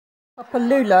Papa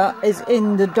Lula is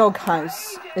in the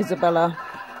doghouse, Isabella.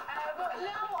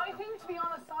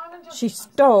 She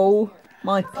stole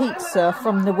my pizza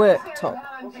from the worktop.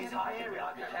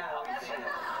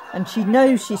 And she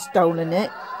knows she's stolen it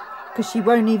because she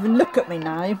won't even look at me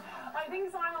now. I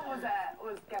think Simon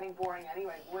was getting boring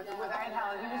anyway.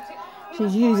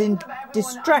 She's using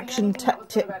distraction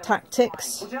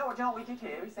tactics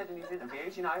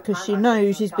because she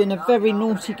knows she's been a very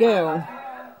naughty girl.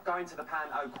 Going to the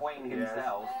Panto Queen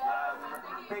himself.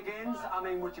 Biggins, I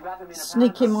mean, would you have him in a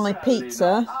sneaking my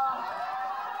pizza.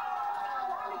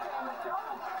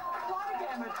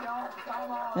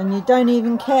 And you don't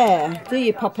even care, do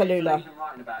you, Papa Lula?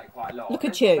 Look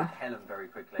at you.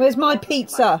 Where's my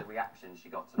pizza?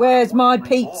 Where's my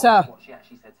pizza?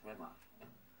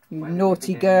 You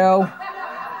naughty girl.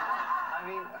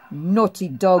 Naughty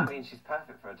dog. I mean, she's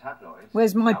perfect for a tabloid.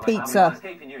 Where's my pizza?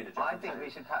 I think we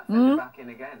should send her back in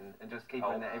again and just keep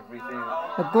her in everything.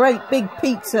 A great big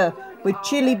pizza with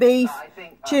chili beef,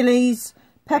 chilies,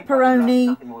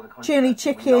 pepperoni, chili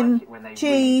chicken,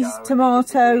 cheese,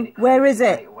 tomato. Where is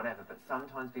it?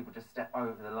 Sometimes people just step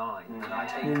over the line.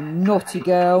 You naughty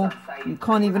girl. You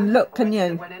can't even look, can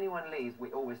you? When anyone leaves, we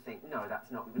always think, no,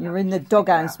 that's not. You're in the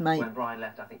doghouse, mate. When Brian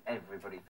left, I think